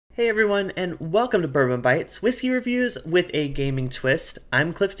Hey everyone, and welcome to Bourbon Bites, whiskey reviews with a gaming twist.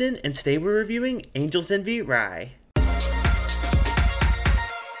 I'm Clifton, and today we're reviewing Angel's Envy Rye.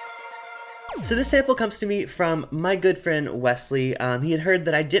 So this sample comes to me from my good friend Wesley. He had heard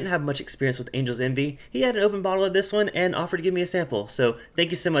that I didn't have much experience with Angel's Envy. He had an open bottle of this one and offered to give me a sample. So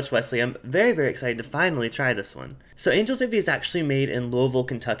thank you so much, Wesley. I'm very excited to finally try this one. So Angel's Envy is actually made in Louisville,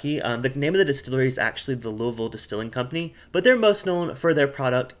 Kentucky. The name of the distillery is actually the Louisville Distilling Company, but they're most known for their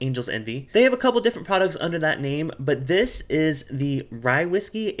product, Angel's Envy. They have a couple different products under that name, but this is the rye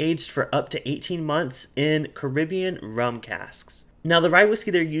whiskey aged for up to 18 months in Caribbean rum casks. Now, the rye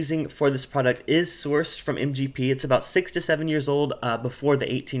whiskey they're using for this product is sourced from MGP. It's about 6 to 7 years old before the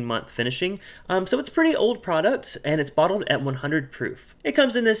 18-month finishing. So it's a pretty old product, and it's bottled at 100 proof. It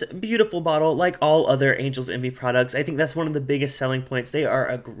comes in this beautiful bottle like all other Angel's Envy products. I think that's one of the biggest selling points. They are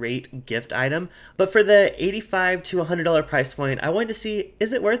a great gift item. But for the $85 to $100 price point, I wanted to see,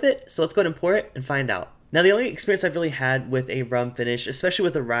 is it worth it? So let's go ahead and pour it and find out. Now, the only experience I've really had with a rum finish, especially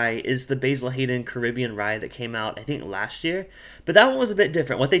with a rye, is the Basil Hayden Caribbean rye that came out, I think, last year. But that one was a bit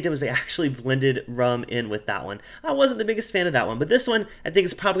different. What they did was they actually blended rum in with that one. I wasn't the biggest fan of that one, but this one I think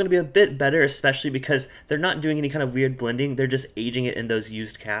is probably going to be a bit better, especially because they're not doing any kind of weird blending. They're just aging it in those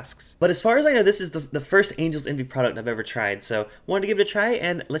used casks. But as far as I know, this is the first Angel's Envy product I've ever tried, so wanted to give it a try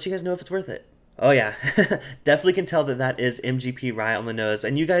and let you guys know if it's worth it. Oh yeah, definitely can tell that that is MGP rye on the nose,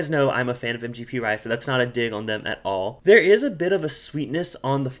 and you guys know I'm a fan of MGP rye, so that's not a dig on them at all. There is a bit of a sweetness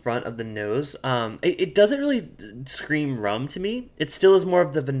on the front of the nose. It doesn't really scream rum to me. It still is more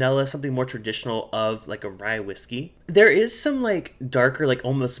of the vanilla, something more traditional of like a rye whiskey. There is some like darker, like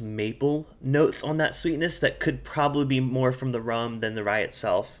almost maple notes on that sweetness that could probably be more from the rum than the rye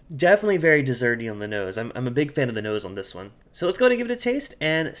itself. Definitely very desserty on the nose. I'm a big fan of the nose on this one. So let's go ahead and give it a taste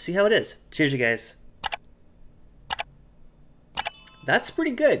and see how it is. Cheers, you guys. That's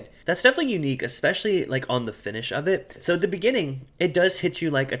pretty good. That's definitely unique, especially like on the finish of it. So at the beginning, it does hit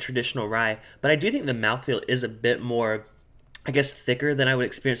you like a traditional rye, but I do think the mouthfeel is a bit more, I guess, thicker than I would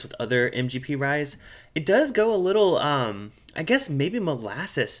experience with other MGP ryes. It does go a little, I guess maybe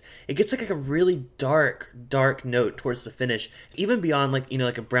molasses. It gets like a really dark note towards the finish. Even beyond like, you know,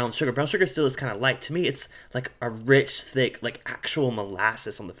 like a brown sugar. Brown sugar still is kind of light. To me, it's like a rich, thick, like actual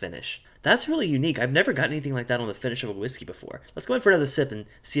molasses on the finish. That's really unique. I've never gotten anything like that on the finish of a whiskey before. Let's go in for another sip and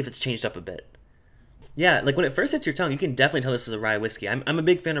see if it's changed up a bit. Yeah, like when it first hits your tongue, you can definitely tell this is a rye whiskey. I'm a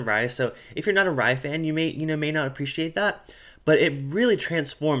big fan of rye, so if you're not a rye fan, you may not appreciate that. But it really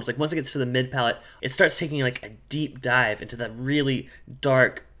transforms. Like once it gets to the mid palate, it starts taking like a deep dive into that really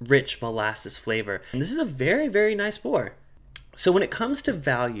dark, rich molasses flavor. And this is a very nice pour. So when it comes to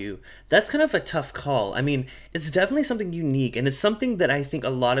value, that's kind of a tough call. I mean, it's definitely something unique, and it's something that I think a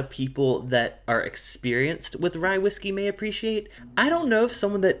lot of people that are experienced with rye whiskey may appreciate. I don't know if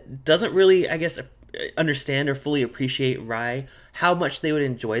someone that doesn't really, I guess, understand or fully appreciate rye, how much they would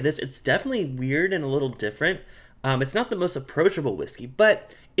enjoy this. It's definitely weird and a little different. It's not the most approachable whiskey,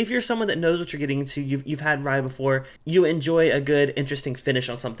 but if you're someone that knows what you're getting into, you've had rye before, you enjoy a good, interesting finish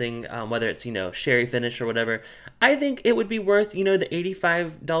on something, whether it's, you know, sherry finish or whatever, I think it would be worth, you know, the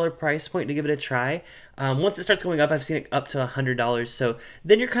 $85 price point to give it a try. Once it starts going up, I've seen it up to $100, so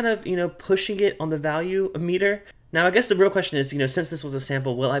then you're kind of, you know, pushing it on the value meter. Now, I guess the real question is, you know, since this was a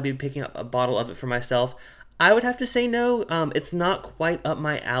sample, will I be picking up a bottle of it for myself? I would have to say no. It's not quite up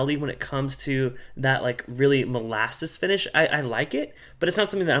my alley when it comes to that like really molasses finish. I like it, but it's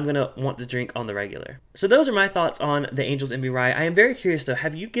not something that I'm going to want to drink on the regular. So those are my thoughts on the Angel's Envy Rye. I am very curious though,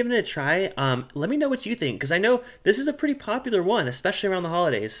 have you given it a try? Let me know what you think, because I know this is a pretty popular one, especially around the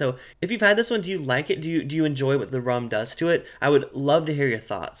holidays. So if you've had this one, do you like it? Do you enjoy what the rum does to it? I would love to hear your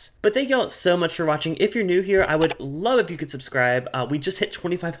thoughts. But thank y'all so much for watching. If you're new here, I would love if you could subscribe. We just hit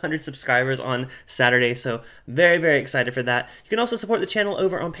 2,500 subscribers on Saturday, so very excited for that. You can also support the channel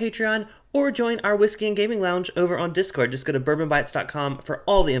over on Patreon or join our Whiskey and Gaming Lounge over on Discord. Just go to bourbonbites.com for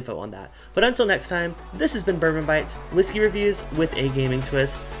all the info on that. But until next time, this has been Bourbon Bites, whiskey reviews with a gaming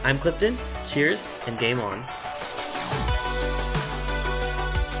twist. I'm Clifton. Cheers and game on.